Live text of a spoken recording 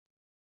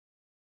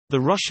The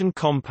Russian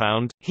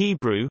compound,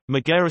 Hebrew,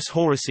 Megaris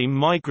Horasim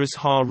Migras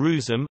Ha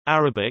Ruzim,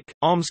 Arabic,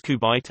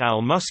 Amskubite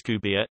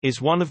al-Muskubia,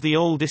 is one of the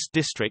oldest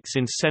districts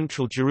in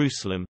central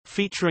Jerusalem,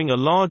 featuring a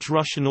large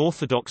Russian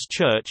Orthodox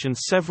church and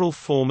several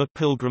former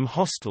pilgrim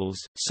hostels,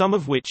 some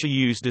of which are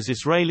used as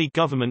Israeli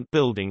government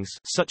buildings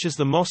such as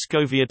the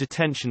Moscovia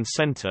Detention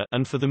Center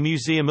and for the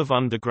Museum of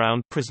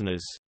Underground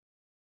Prisoners.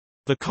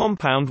 The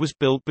compound was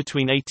built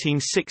between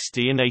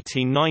 1860 and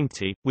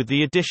 1890, with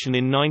the addition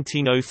in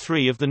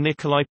 1903 of the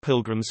Nikolai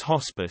Pilgrims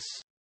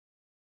Hospice.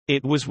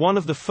 It was one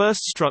of the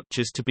first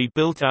structures to be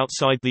built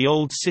outside the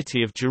Old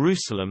City of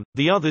Jerusalem,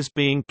 the others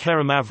being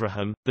Kerem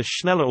Avraham, the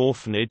Schneller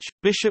Orphanage,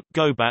 Bishop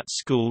Gobat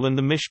School and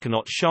the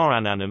Mishkanot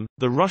Sha'aranim.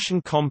 The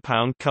Russian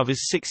compound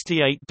covers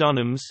 68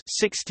 dunams,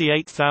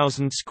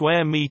 68,000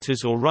 square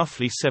meters or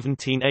roughly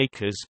 17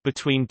 acres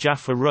between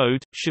Jaffa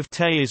Road,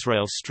 Shavtei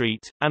Israel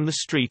Street, and the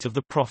Street of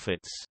the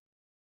Prophets.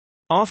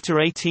 After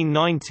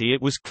 1890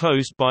 it was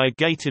closed by a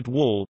gated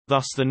wall,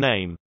 thus the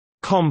name,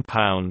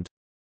 compound.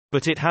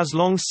 But it has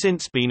long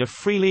since been a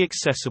freely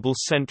accessible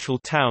central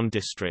town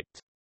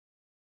district.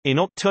 In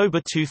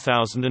October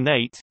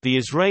 2008, the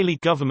Israeli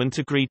government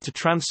agreed to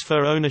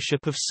transfer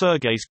ownership of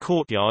Sergei's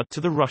Courtyard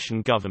to the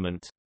Russian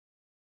government.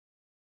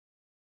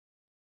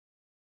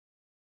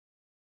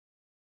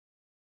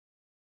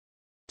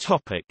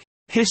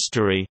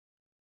 History.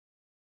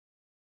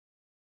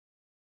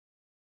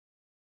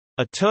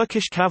 A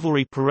Turkish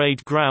cavalry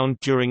parade ground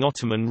during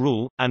Ottoman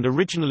rule, and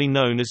originally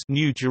known as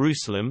New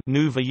Jerusalem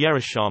Nuva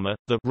Yerushalma,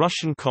 the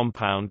Russian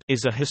compound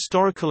is a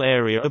historical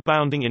area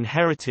abounding in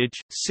heritage,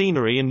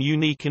 scenery and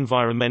unique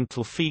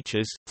environmental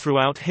features.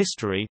 Throughout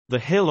history, the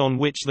hill on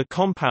which the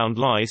compound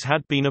lies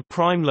had been a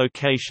prime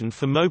location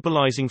for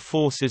mobilizing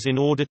forces in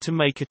order to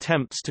make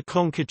attempts to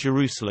conquer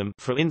Jerusalem,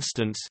 for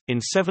instance,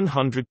 in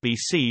 700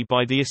 BC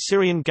by the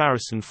Assyrian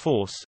garrison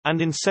force, and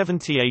in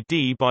 70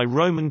 AD by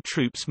Roman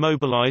troops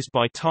mobilized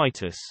by Titus.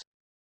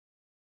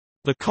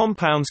 The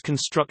compound's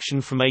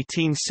construction from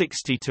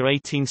 1860 to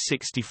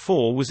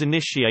 1864 was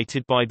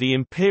initiated by the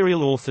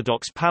Imperial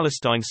Orthodox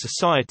Palestine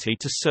Society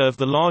to serve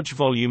the large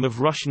volume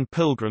of Russian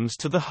pilgrims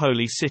to the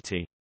Holy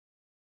City.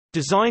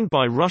 Designed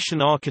by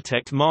Russian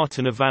architect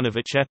Martin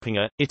Ivanovich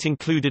Eppinger, it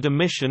included a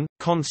mission,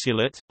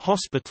 consulate,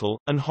 hospital,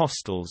 and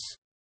hostels.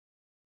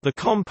 The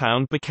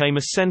compound became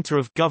a center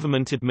of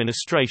government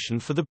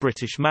administration for the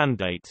British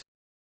Mandate.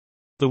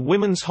 The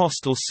women's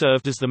hostel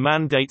served as the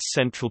Mandate's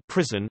central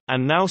prison,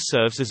 and now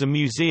serves as a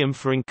museum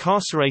for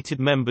incarcerated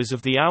members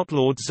of the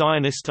outlawed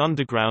Zionist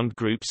underground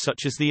groups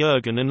such as the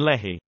Irgun and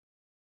Lehi.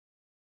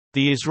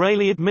 The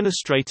Israeli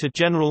Administrator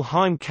General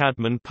Chaim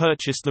Kadmon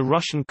purchased the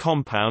Russian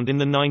compound in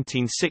the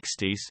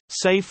 1960s,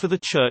 save for the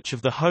Church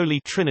of the Holy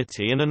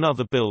Trinity and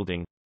another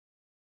building.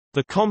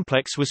 The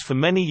complex was for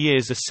many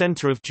years a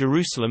center of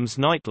Jerusalem's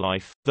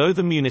nightlife, though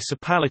the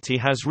municipality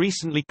has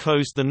recently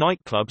closed the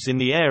nightclubs in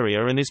the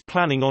area and is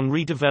planning on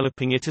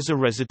redeveloping it as a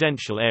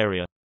residential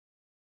area.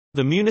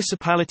 The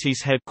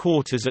municipality's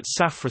headquarters at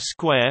Safra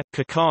Square,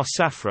 Kakar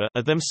Safra,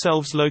 are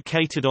themselves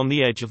located on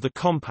the edge of the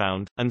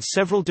compound, and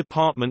several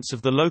departments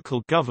of the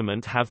local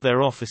government have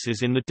their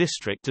offices in the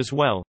district as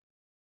well.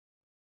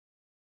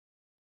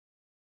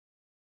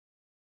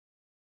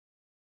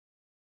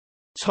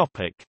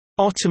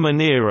 Ottoman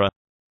era.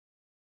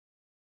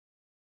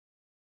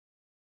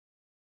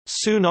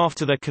 Soon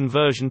after their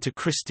conversion to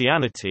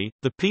Christianity,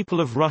 the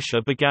people of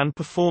Russia began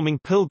performing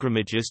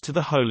pilgrimages to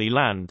the Holy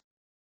Land.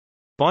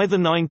 By the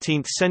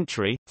 19th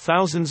century,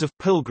 thousands of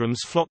pilgrims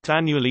flocked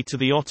annually to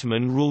the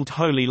Ottoman-ruled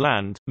Holy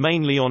Land,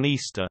 mainly on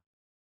Easter.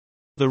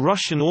 The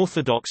Russian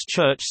Orthodox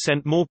Church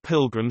sent more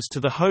pilgrims to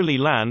the Holy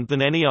Land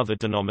than any other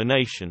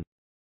denomination.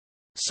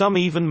 Some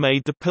even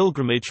made the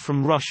pilgrimage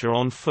from Russia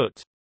on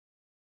foot.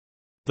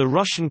 The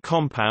Russian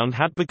compound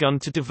had begun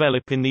to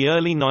develop in the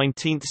early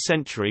 19th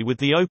century with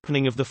the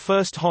opening of the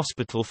first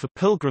hospital for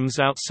pilgrims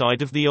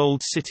outside of the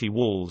old city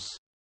walls.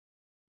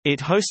 It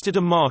hosted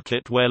a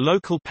market where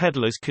local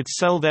peddlers could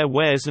sell their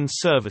wares and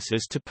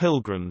services to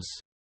pilgrims.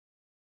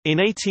 In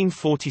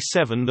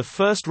 1847 the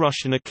first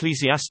Russian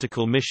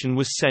ecclesiastical mission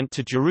was sent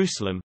to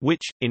Jerusalem,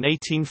 which, in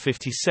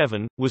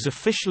 1857, was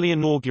officially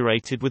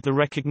inaugurated with the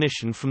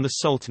recognition from the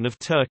Sultan of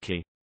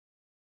Turkey.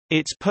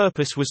 Its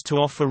purpose was to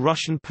offer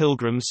Russian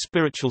pilgrims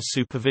spiritual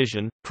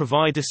supervision,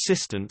 provide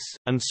assistance,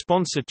 and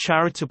sponsor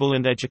charitable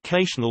and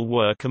educational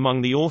work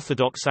among the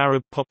Orthodox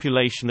Arab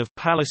population of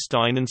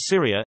Palestine and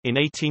Syria. In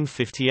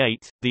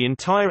 1858, the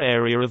entire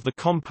area of the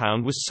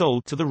compound was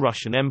sold to the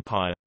Russian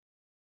Empire.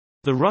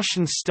 The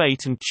Russian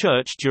state and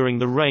church during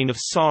the reign of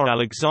Tsar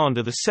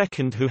Alexander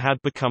II, who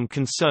had become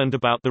concerned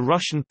about the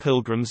Russian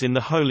pilgrims in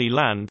the Holy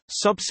Land,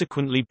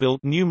 subsequently built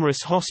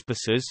numerous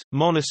hospices,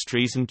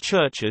 monasteries and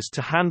churches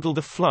to handle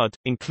the flood,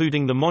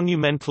 including the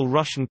monumental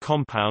Russian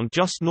compound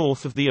just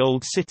north of the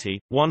Old City,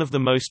 one of the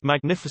most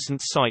magnificent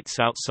sights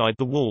outside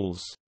the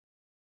walls.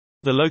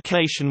 The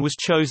location was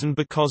chosen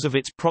because of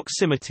its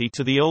proximity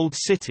to the Old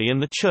City and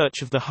the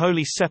Church of the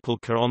Holy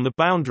Sepulchre on the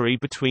boundary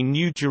between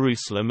New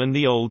Jerusalem and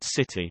the Old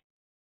City.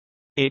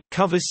 It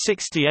covers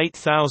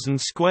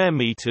 68,000 square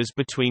meters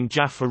between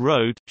Jaffa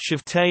Road,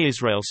 Shavtei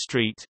Israel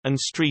Street, and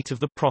Street of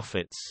the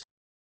Prophets.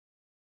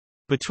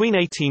 Between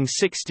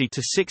 1860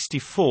 to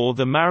 64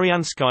 the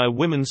Marianskaya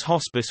Women's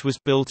Hospice was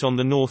built on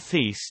the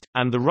northeast,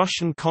 and the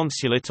Russian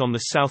Consulate on the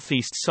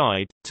southeast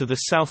side. To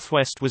the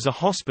southwest was a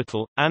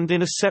hospital, and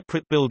in a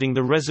separate building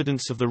the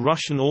residence of the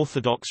Russian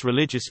Orthodox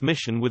religious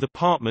mission with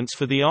apartments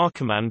for the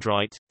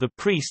Archimandrite, the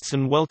priests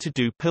and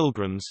well-to-do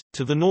pilgrims.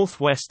 To the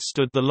northwest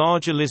stood the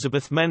large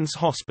Elisabeth Men's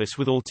Hospice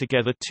with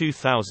altogether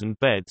 2,000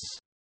 beds.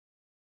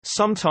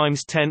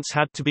 Sometimes tents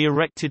had to be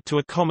erected to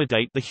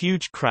accommodate the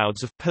huge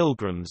crowds of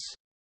pilgrims.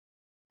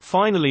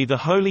 Finally, the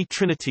Holy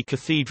Trinity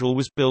Cathedral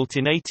was built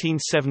in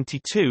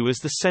 1872 as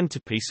the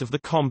centerpiece of the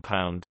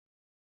compound.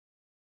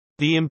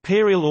 The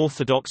Imperial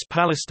Orthodox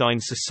Palestine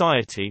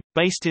Society,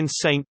 based in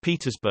St.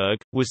 Petersburg,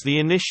 was the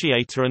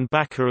initiator and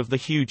backer of the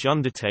huge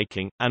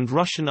undertaking, and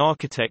Russian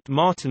architect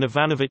Martin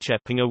Ivanovich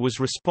Eppinger was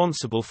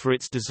responsible for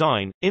its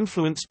design,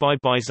 influenced by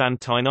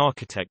Byzantine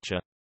architecture.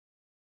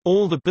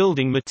 All the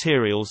building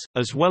materials,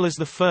 as well as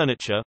the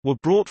furniture, were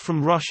brought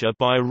from Russia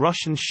by a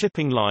Russian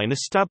shipping line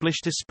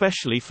established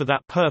especially for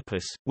that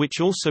purpose, which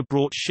also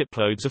brought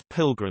shiploads of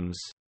pilgrims.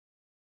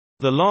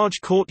 The large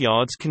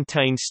courtyards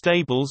contained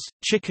stables,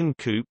 chicken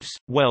coops,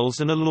 wells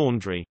and a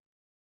laundry.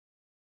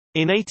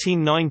 In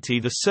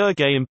 1890 the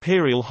Sergei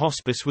Imperial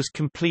Hospice was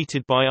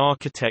completed by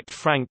architect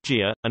Frank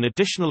Gia, an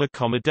additional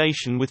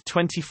accommodation with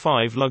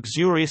 25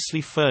 luxuriously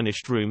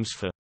furnished rooms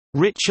for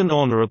rich and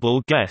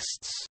honorable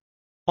guests.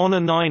 On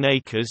a 9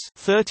 acres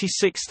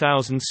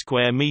 (36,000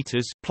 square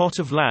meters) plot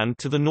of land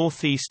to the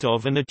northeast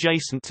of and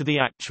adjacent to the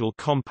actual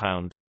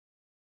compound.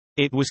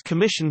 It was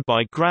commissioned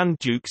by Grand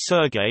Duke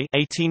Sergei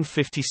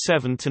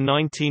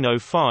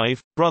 (1857–1905),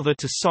 brother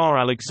to Tsar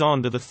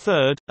Alexander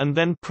III, and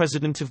then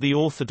president of the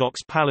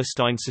Orthodox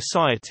Palestine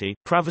Society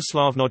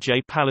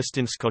Pravoslavnoye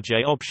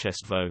Palestinskoye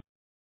Obshestvo.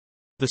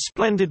 The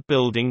splendid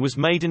building was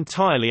made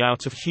entirely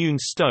out of hewn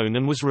stone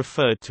and was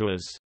referred to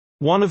as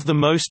one of the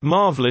most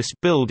marvelous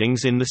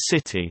buildings in the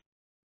city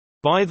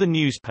by the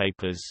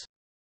newspapers.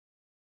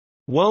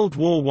 World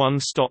War I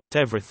stopped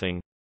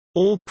everything.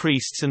 All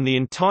priests and the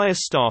entire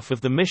staff of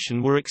the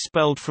mission were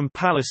expelled from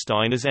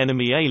Palestine as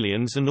enemy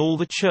aliens and all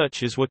the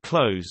churches were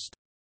closed.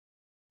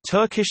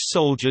 Turkish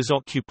soldiers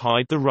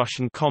occupied the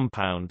Russian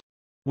compound.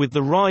 With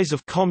the rise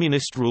of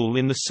communist rule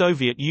in the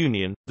Soviet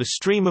Union, the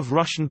stream of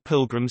Russian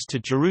pilgrims to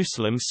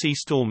Jerusalem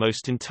ceased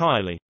almost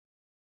entirely.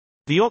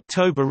 The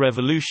October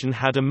Revolution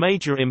had a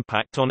major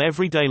impact on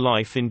everyday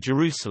life in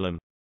Jerusalem.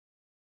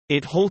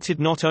 It halted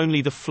not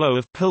only the flow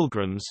of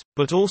pilgrims,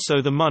 but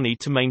also the money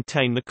to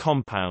maintain the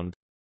compound.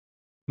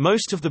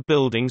 Most of the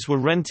buildings were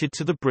rented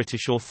to the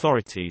British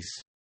authorities.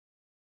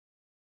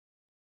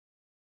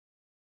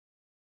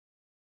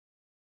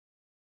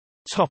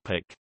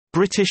 Topic: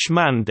 British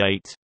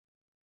Mandate.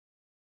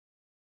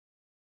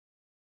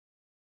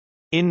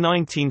 In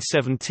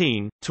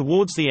 1917,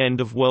 towards the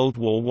end of World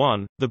War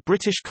I, the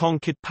British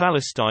conquered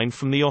Palestine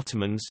from the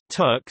Ottomans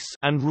Turks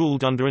and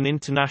ruled under an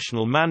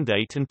international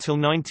mandate until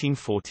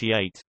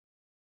 1948.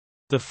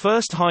 The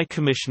first High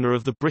Commissioner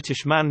of the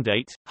British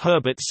Mandate,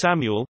 Herbert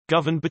Samuel,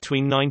 governed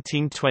between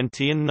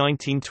 1920 and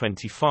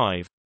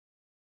 1925.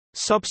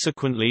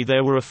 Subsequently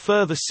there were a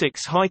further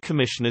 6 High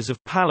Commissioners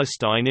of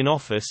Palestine in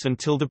office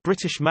until the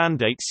British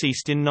Mandate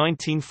ceased in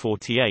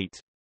 1948.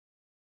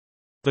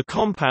 The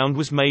compound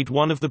was made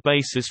one of the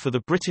bases for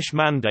the British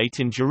Mandate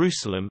in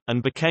Jerusalem,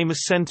 and became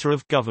a centre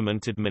of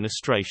government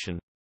administration.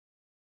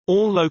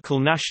 All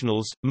local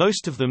nationals,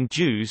 most of them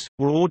Jews,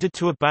 were ordered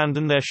to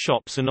abandon their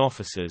shops and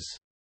offices.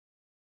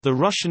 The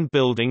Russian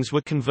buildings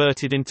were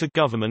converted into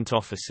government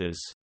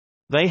offices.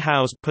 They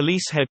housed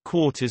police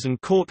headquarters and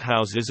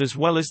courthouses as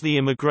well as the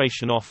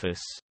immigration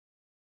office.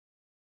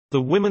 The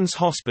Women's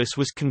Hospice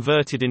was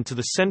converted into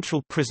the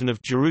Central Prison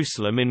of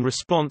Jerusalem in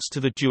response to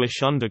the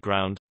Jewish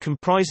underground,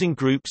 comprising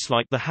groups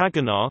like the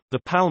Haganah, the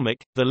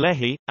Palmach, the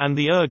Lehi, and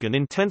the Irgun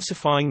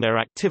intensifying their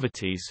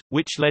activities,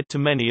 which led to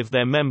many of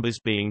their members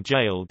being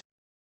jailed.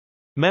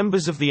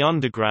 Members of the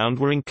underground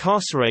were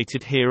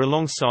incarcerated here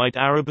alongside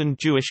Arab and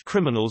Jewish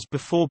criminals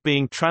before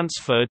being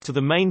transferred to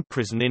the main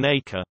prison in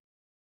Acre.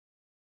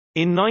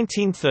 In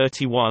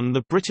 1931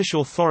 the British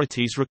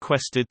authorities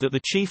requested that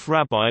the chief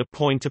rabbi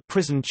appoint a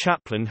prison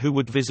chaplain who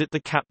would visit the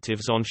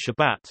captives on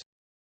Shabbat.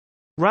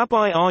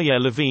 Rabbi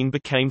Aryeh Levine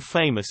became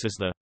famous as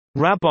the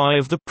rabbi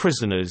of the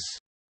prisoners.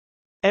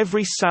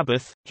 Every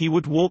Sabbath, he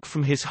would walk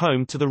from his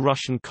home to the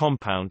Russian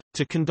compound,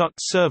 to conduct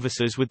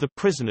services with the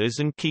prisoners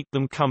and keep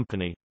them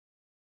company.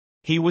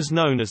 He was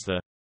known as the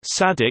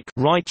Tzaddik,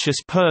 righteous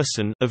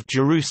person of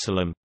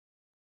Jerusalem.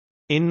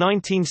 In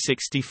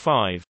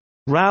 1965,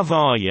 Rav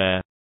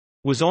Aryeh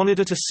was honored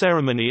at a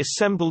ceremony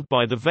assembled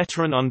by the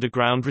veteran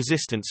underground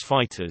resistance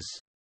fighters.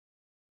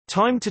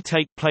 Timed to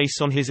take place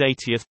on his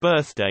 80th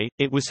birthday,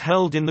 it was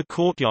held in the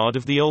courtyard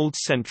of the old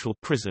central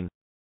prison.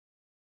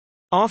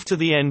 After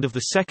the end of the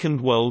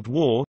Second World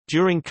War,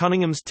 during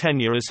Cunningham's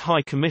tenure as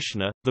High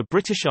Commissioner, the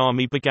British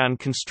Army began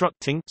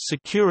constructing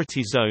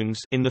security zones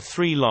in the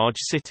 3 large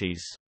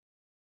cities.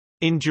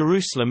 In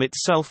Jerusalem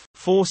itself,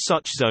 4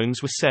 such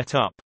zones were set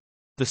up.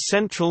 The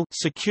central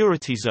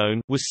security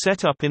zone was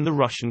set up in the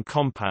Russian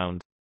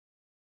compound.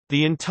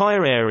 The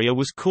entire area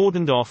was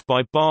cordoned off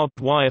by barbed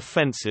wire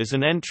fences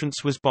and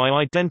entrance was by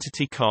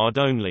identity card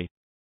only.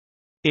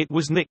 It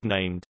was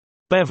nicknamed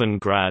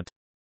Bevengrad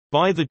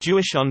by the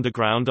Jewish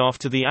underground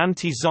after the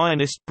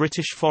anti-Zionist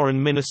British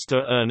Foreign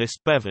Minister Ernest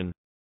Bevin.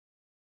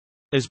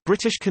 As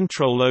British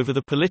control over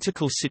the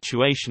political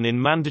situation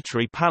in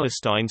Mandatory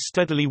Palestine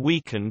steadily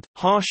weakened,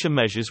 harsher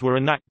measures were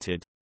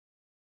enacted.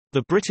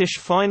 The British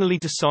finally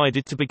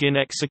decided to begin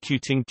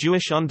executing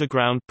Jewish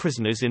underground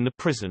prisoners in the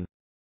prison.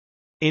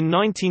 In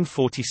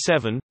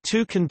 1947,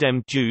 2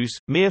 condemned Jews,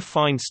 Meir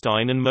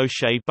Feinstein and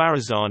Moshe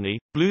Barazani,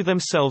 blew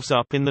themselves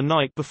up in the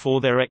night before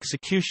their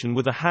execution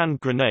with a hand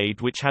grenade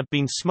which had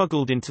been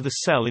smuggled into the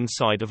cell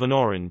inside of an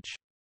orange.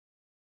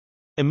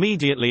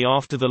 Immediately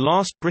after the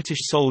last British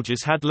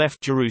soldiers had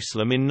left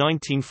Jerusalem in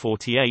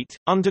 1948,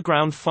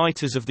 underground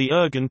fighters of the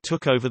Irgun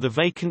took over the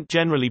vacant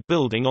Generali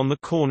building on the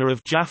corner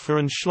of Jaffa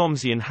and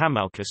Shlomzi and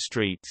Hamalka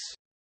streets.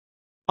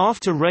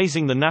 After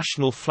raising the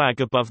national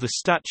flag above the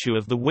statue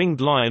of the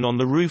winged lion on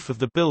the roof of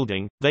the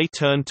building, they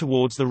turned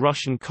towards the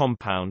Russian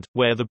compound,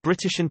 where the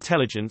British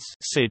intelligence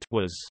 (SID)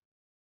 was.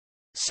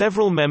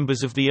 Several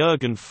members of the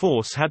Irgun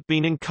force had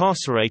been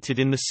incarcerated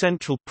in the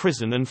central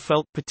prison and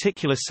felt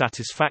particular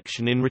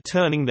satisfaction in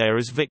returning there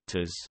as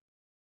victors.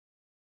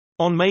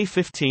 On May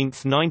 15,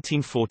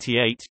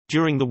 1948,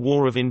 during the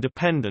War of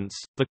Independence,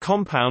 the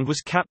compound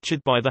was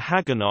captured by the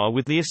Haganah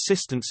with the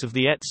assistance of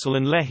the Etzel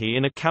and Lehi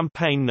in a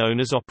campaign known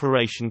as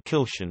Operation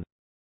Kilshan.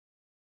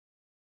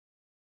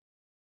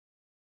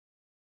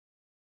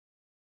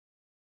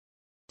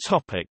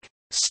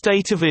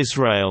 State of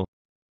Israel.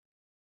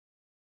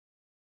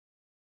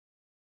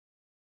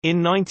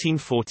 In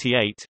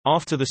 1948,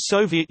 after the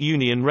Soviet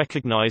Union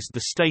recognized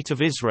the State of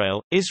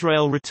Israel,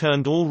 Israel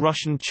returned all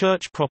Russian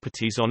church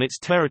properties on its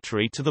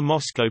territory to the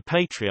Moscow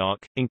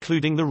Patriarch,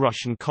 including the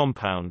Russian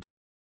compound.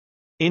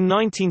 In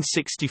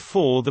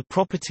 1964 the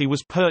property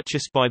was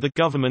purchased by the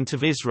government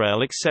of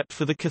Israel except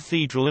for the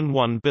cathedral and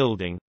 1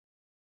 building.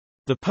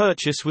 The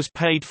purchase was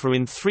paid for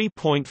in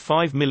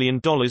 $3.5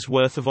 million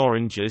worth of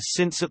oranges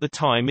since at the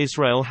time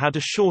Israel had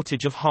a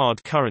shortage of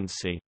hard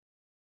currency.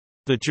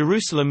 The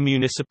Jerusalem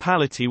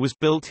municipality was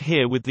built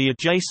here with the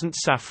adjacent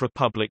Safra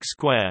public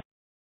square.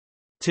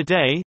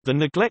 Today, the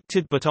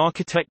neglected but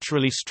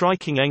architecturally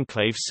striking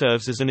enclave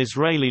serves as an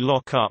Israeli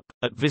lock-up.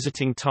 At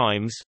visiting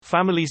times,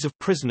 families of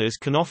prisoners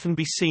can often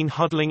be seen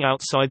huddling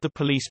outside the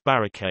police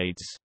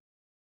barricades.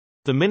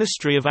 The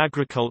Ministry of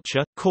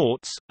Agriculture,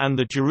 courts, and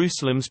the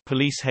Jerusalem's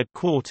police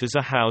headquarters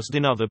are housed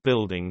in other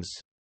buildings.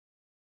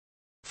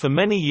 For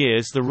many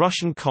years the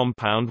Russian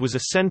compound was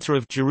a center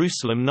of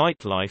Jerusalem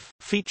nightlife,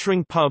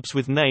 featuring pubs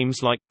with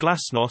names like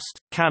Glasnost,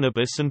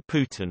 Cannabis and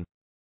Putin.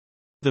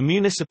 The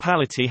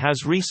municipality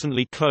has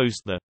recently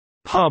closed the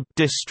pub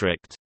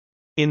district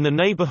in the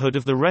neighborhood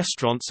of the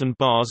restaurants and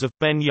bars of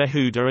Ben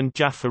Yehuda and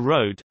Jaffa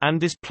Road,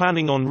 and is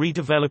planning on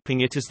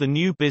redeveloping it as the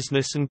new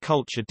business and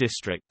culture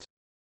district.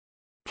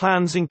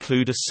 Plans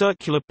include a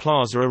circular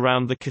plaza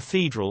around the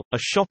cathedral, a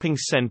shopping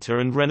center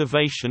and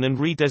renovation and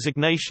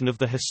redesignation of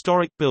the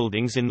historic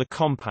buildings in the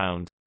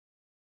compound.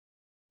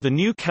 The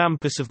new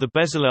campus of the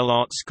Bezalel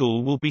Art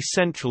School will be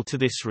central to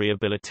this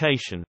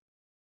rehabilitation.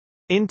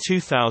 In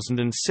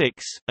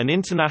 2006, an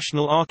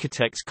international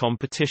architects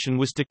competition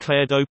was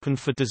declared open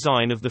for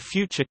design of the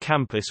future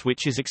campus,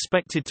 which is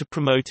expected to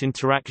promote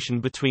interaction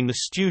between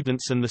the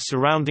students and the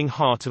surrounding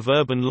heart of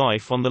urban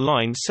life on the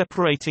line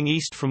separating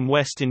east from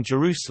west in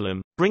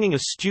Jerusalem, bringing a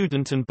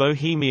student and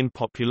bohemian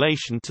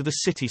population to the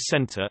city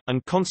center,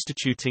 and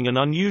constituting an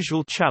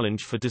unusual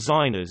challenge for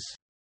designers.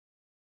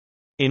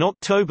 In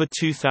October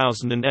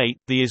 2008,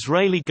 the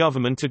Israeli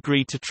government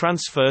agreed to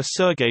transfer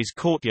Sergei's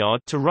Courtyard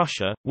to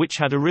Russia, which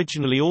had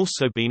originally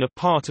also been a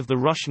part of the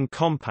Russian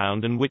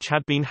compound and which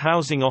had been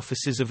housing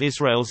offices of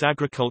Israel's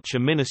Agriculture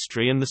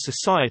Ministry and the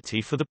Society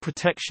for the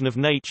Protection of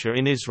Nature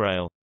in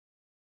Israel.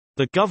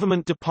 The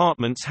government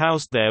departments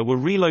housed there were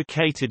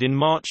relocated in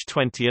March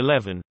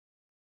 2011.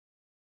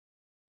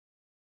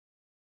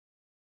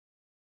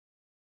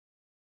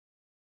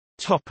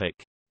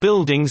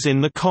 Buildings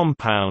in the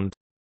compound.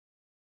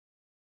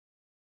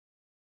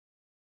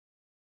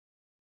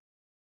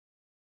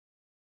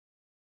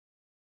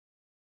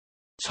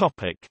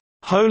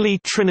 Holy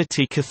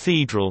Trinity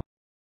Cathedral.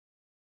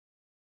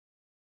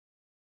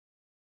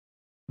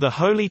 The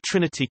Holy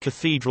Trinity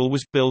Cathedral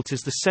was built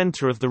as the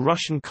center of the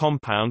Russian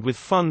compound with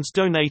funds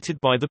donated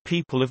by the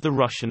people of the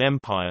Russian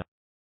Empire.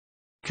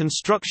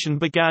 Construction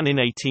began in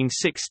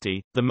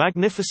 1860, the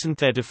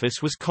magnificent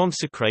edifice was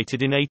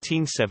consecrated in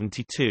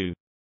 1872.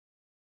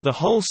 The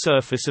whole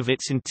surface of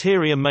its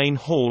interior main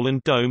hall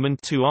and dome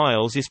and 2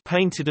 aisles is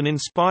painted an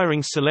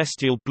inspiring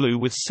celestial blue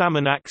with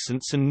salmon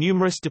accents and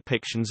numerous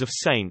depictions of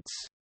saints.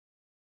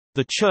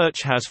 The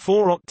church has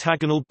 4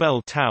 octagonal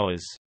bell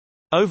towers.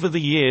 Over the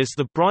years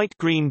the bright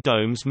green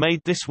domes made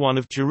this one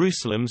of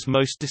Jerusalem's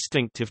most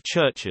distinctive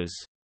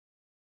churches.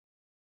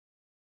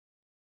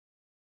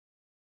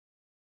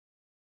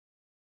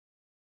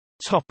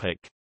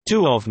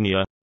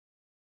 Duhovnia.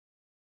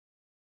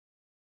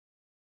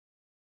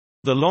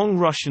 The long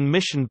Russian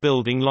mission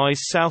building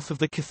lies south of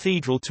the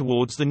cathedral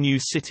towards the new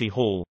city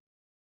hall.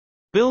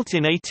 Built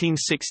in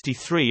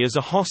 1863 as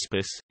a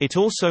hospice, it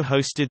also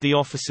hosted the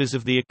offices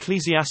of the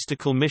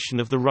ecclesiastical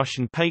mission of the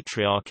Russian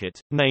Patriarchate,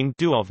 named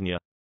Duhovnia.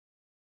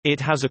 It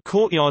has a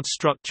courtyard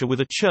structure with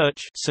a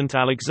church, St.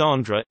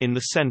 Alexandra, in the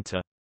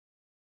center.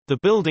 The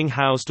building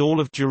housed all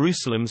of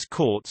Jerusalem's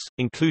courts,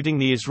 including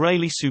the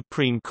Israeli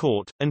Supreme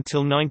Court,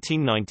 until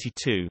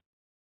 1992.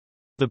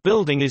 The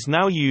building is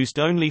now used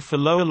only for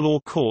lower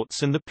law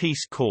courts and the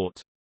peace court.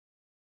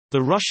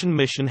 The Russian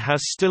mission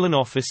has still an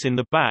office in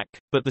the back,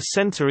 but the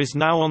center is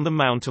now on the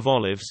Mount of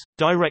Olives,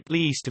 directly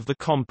east of the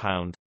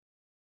compound.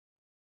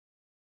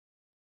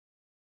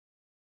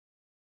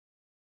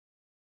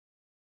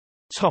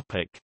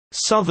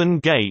 Southern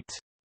Gate.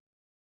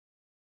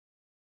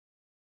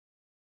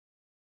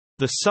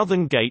 The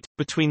Southern Gate,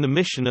 between the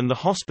mission and the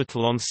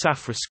hospital on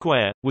Safra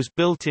Square, was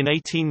built in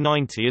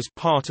 1890 as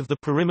part of the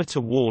perimeter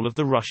wall of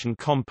the Russian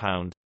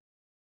compound.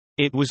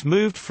 It was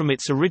moved from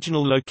its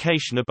original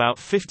location about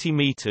 50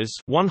 meters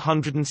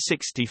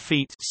 (160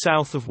 feet)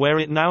 south of where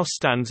it now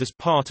stands as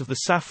part of the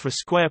Safra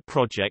Square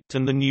project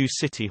and the new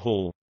City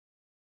Hall.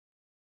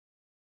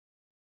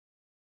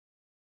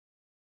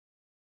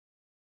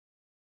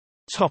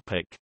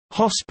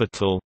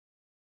 Hospital.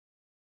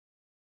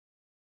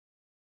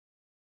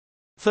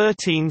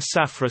 13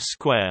 Safra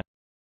Square.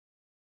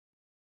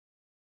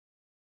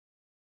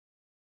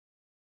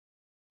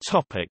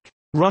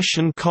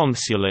 Russian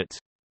Consulate.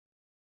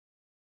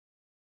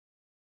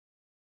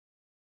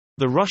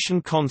 The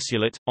Russian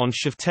Consulate, on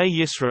Shavtei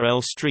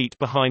Yisrael Street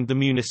behind the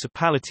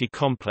municipality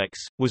complex,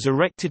 was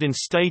erected in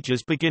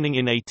stages beginning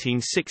in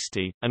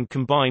 1860, and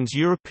combines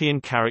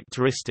European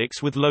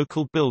characteristics with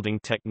local building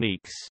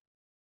techniques.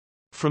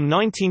 From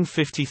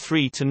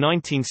 1953 to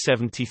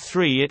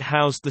 1973 it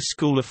housed the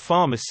School of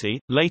Pharmacy,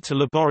 later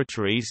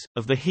laboratories,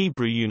 of the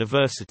Hebrew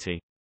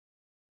University.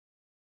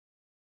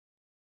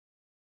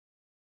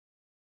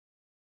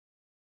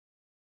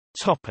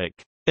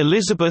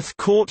 Elisabeth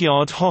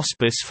Courtyard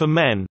Hospice for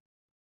Men.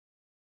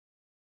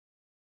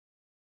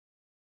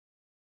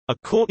 A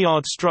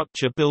courtyard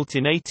structure built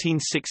in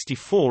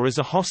 1864 as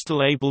a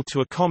hostel able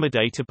to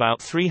accommodate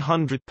about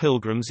 300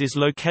 pilgrims is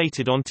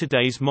located on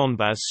today's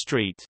Monbaz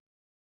Street.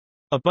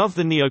 Above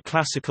the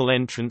neoclassical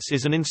entrance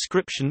is an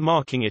inscription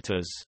marking it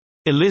as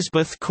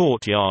Elisabeth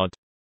Courtyard,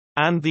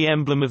 and the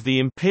emblem of the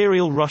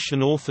Imperial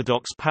Russian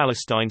Orthodox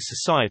Palestine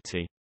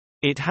Society.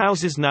 It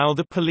houses now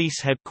the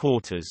police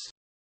headquarters.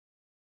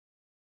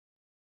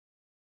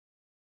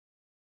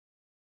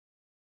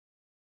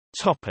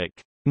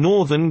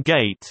 Northern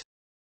Gate.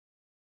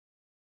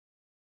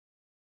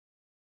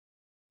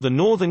 The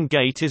Northern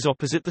Gate is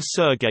opposite the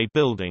Sergei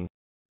Building.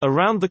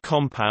 Around the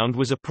compound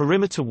was a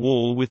perimeter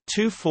wall with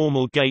two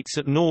formal gates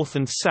at north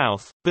and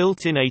south,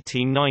 built in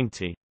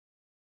 1890.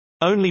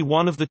 Only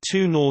one of the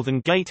two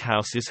northern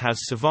gatehouses has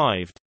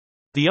survived.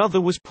 The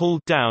other was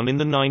pulled down in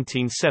the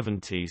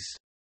 1970s.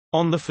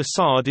 On the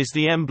facade is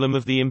the emblem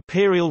of the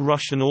Imperial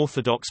Russian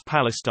Orthodox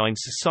Palestine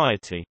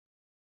Society.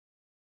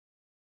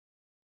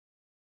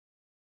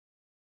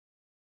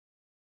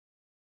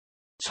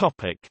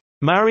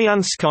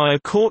 Marianskaya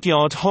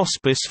Courtyard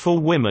Hospice for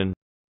Women.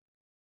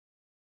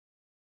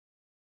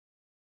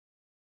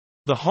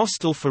 The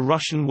hostel for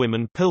Russian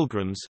women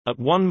pilgrims, at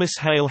 1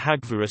 Mikhail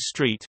Hagvura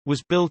Street,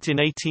 was built in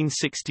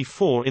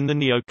 1864 in the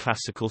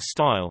neoclassical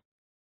style.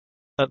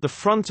 At the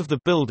front of the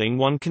building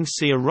one can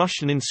see a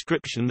Russian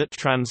inscription that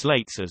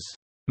translates as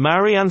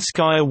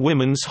Marianskaya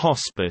Women's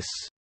Hospice,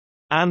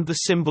 and the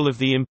symbol of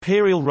the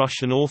Imperial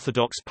Russian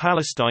Orthodox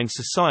Palestine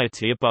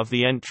Society above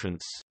the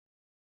entrance.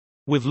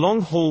 With long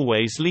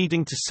hallways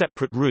leading to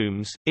separate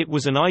rooms, it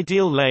was an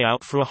ideal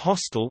layout for a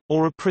hostel,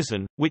 or a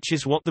prison, which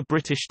is what the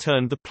British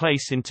turned the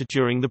place into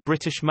during the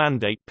British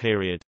Mandate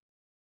period.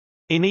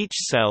 In each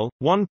cell,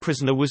 one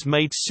prisoner was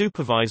made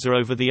supervisor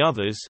over the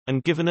others,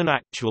 and given an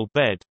actual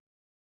bed.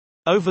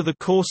 Over the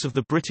course of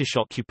the British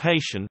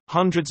occupation,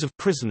 hundreds of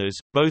prisoners,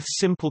 both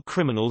simple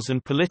criminals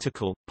and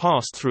political,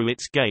 passed through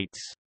its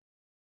gates.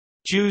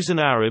 Jews and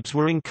Arabs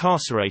were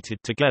incarcerated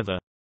together.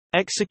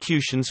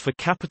 Executions for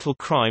capital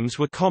crimes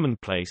were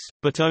commonplace,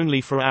 but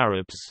only for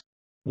Arabs.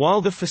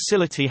 While the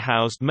facility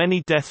housed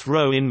many death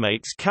row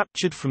inmates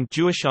captured from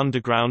Jewish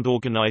underground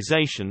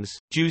organizations,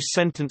 Jews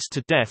sentenced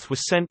to death were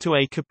sent to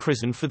Acre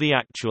prison for the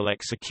actual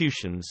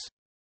executions.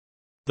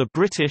 The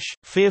British,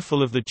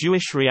 fearful of the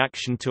Jewish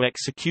reaction to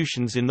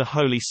executions in the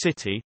Holy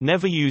City,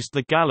 never used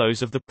the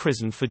gallows of the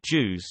prison for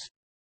Jews.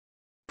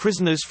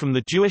 Prisoners from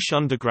the Jewish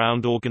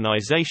underground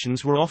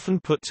organizations were often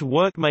put to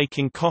work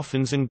making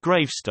coffins and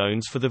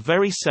gravestones for the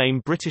very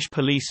same British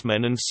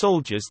policemen and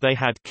soldiers they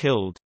had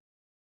killed.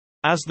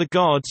 As the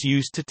guards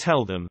used to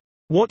tell them,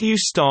 "What you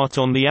start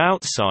on the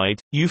outside,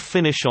 you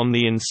finish on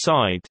the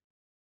inside."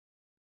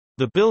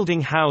 The building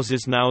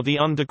houses now the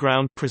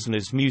Underground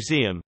Prisoners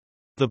Museum.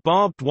 The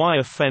barbed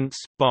wire fence,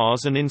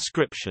 bars and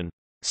inscription,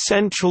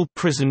 "Central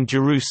Prison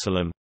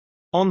Jerusalem,"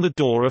 on the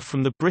door are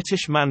from the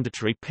British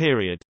Mandatory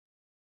period.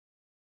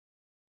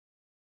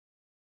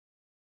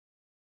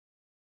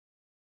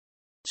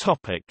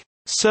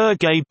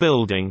 Sergei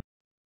Building.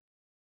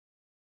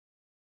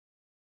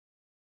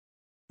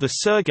 The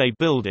Sergei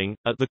Building,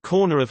 at the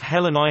corner of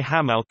Heleni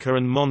Hamalka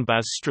and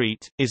Monbaz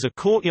Street, is a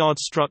courtyard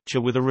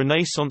structure with a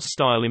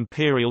Renaissance-style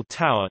imperial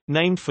tower,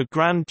 named for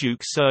Grand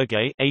Duke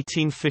Sergei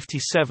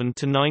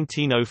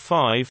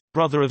 (1857–1905),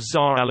 brother of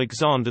Tsar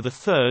Alexander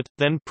III,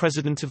 then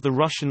president of the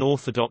Russian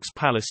Orthodox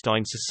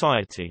Palestine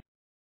Society.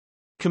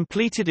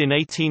 Completed in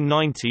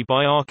 1890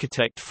 by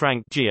architect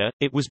Frank Gier,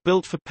 it was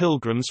built for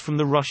pilgrims from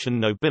the Russian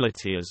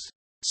nobility as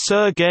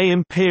Sergei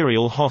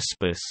Imperial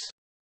Hospice.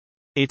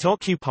 It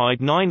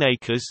occupied 9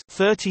 acres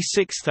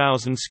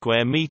 (36,000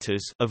 square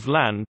meters) of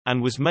land,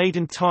 and was made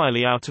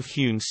entirely out of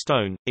hewn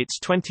stone, its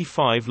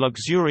 25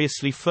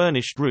 luxuriously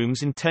furnished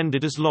rooms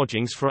intended as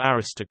lodgings for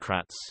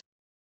aristocrats.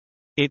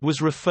 It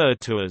was referred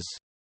to as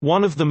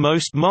one of the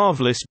most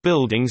marvelous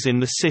buildings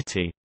in the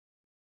city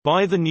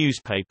by the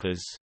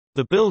newspapers.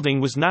 The building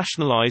was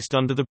nationalized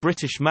under the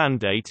British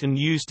Mandate and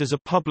used as a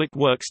public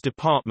works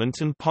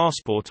department and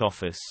passport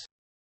office.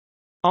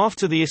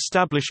 After the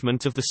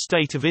establishment of the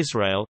State of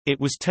Israel, it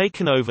was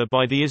taken over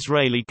by the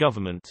Israeli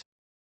government.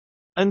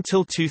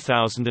 Until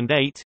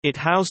 2008, it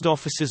housed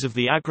offices of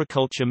the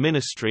Agriculture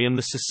Ministry and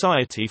the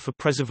Society for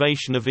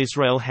Preservation of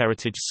Israel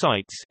Heritage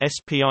Sites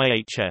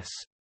 (SPIHS).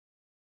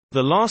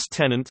 The last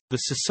tenant, the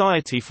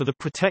Society for the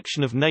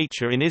Protection of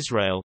Nature in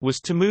Israel,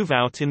 was to move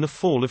out in the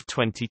fall of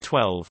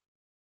 2012.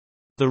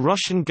 The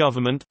Russian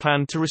government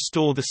planned to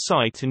restore the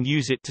site and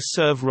use it to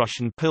serve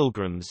Russian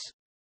pilgrims.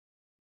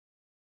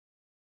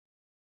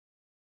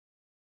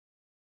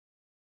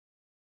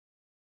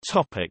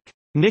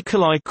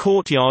 Nikolai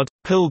Courtyard,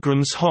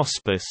 Pilgrims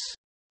Hospice.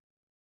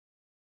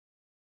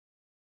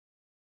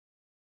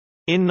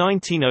 In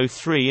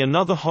 1903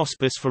 another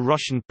hospice for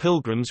Russian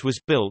pilgrims was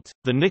built,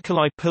 the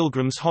Nikolai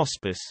Pilgrims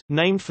Hospice,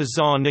 named for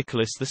Tsar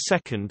Nicholas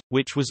II,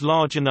 which was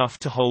large enough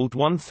to hold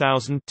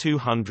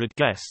 1,200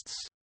 guests.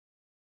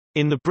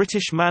 In the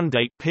British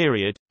Mandate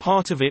period,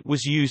 part of it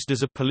was used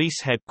as a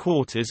police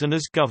headquarters and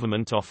as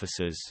government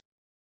offices.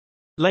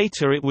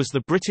 Later it was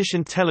the British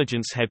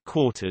intelligence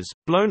headquarters,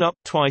 blown up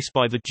twice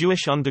by the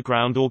Jewish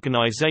underground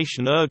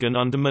organisation Irgun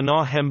under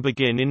Menahem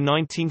Begin in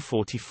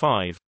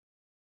 1945.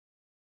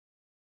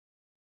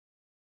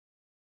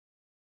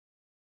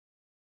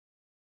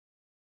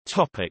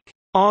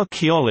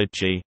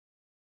 Archaeology.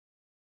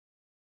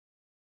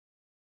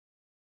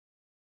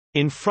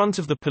 In front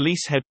of the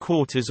police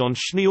headquarters on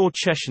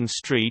Shneor-Cheshin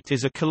Street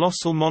is a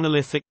colossal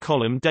monolithic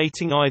column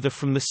dating either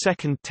from the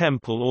Second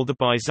Temple or the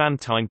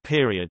Byzantine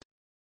period.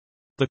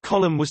 The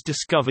column was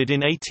discovered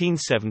in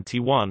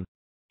 1871.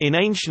 In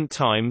ancient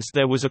times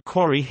there was a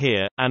quarry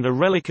here, and a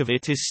relic of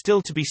it is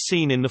still to be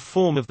seen in the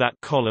form of that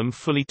column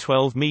fully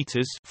 12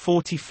 meters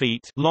 (40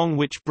 feet) long,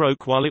 which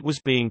broke while it was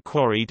being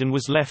quarried and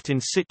was left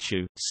in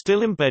situ,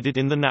 still embedded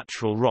in the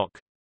natural rock.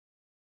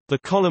 The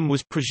column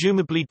was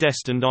presumably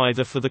destined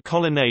either for the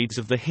colonnades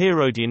of the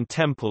Herodian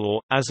temple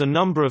or, as a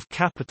number of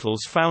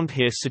capitals found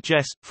here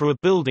suggest, for a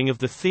building of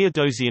the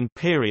Theodosian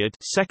period,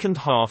 second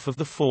half of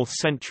the 4th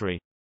century.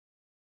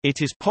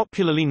 It is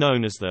popularly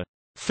known as the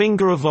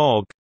Finger of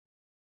Og.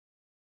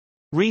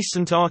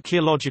 Recent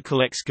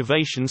archaeological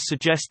excavations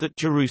suggest that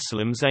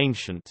Jerusalem's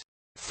ancient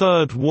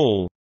Third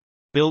Wall,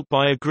 built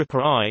by Agrippa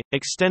I,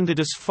 extended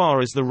as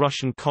far as the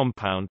Russian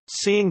compound,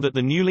 seeing that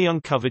the newly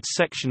uncovered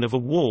section of a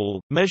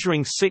wall,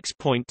 measuring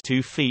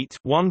 6.2 feet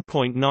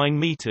 (1.9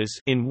 meters)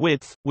 in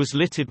width, was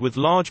littered with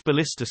large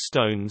ballista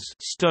stones,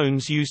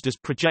 stones used as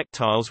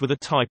projectiles with a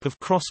type of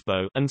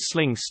crossbow, and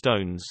sling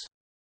stones.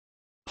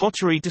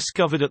 Pottery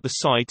discovered at the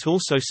site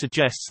also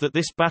suggests that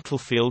this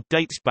battlefield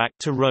dates back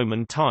to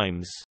Roman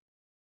times.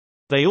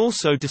 They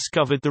also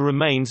discovered the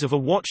remains of a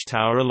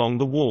watchtower along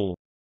the wall.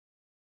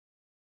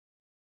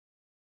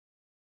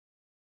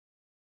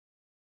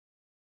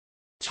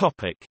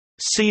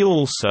 See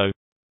also: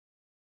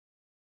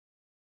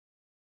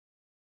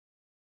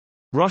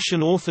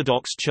 Russian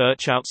Orthodox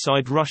Church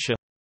outside Russia,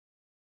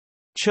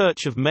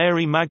 Church of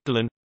Mary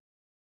Magdalene,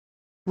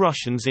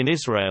 Russians in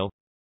Israel,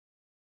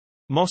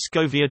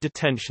 Moscovia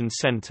Detention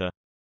Center.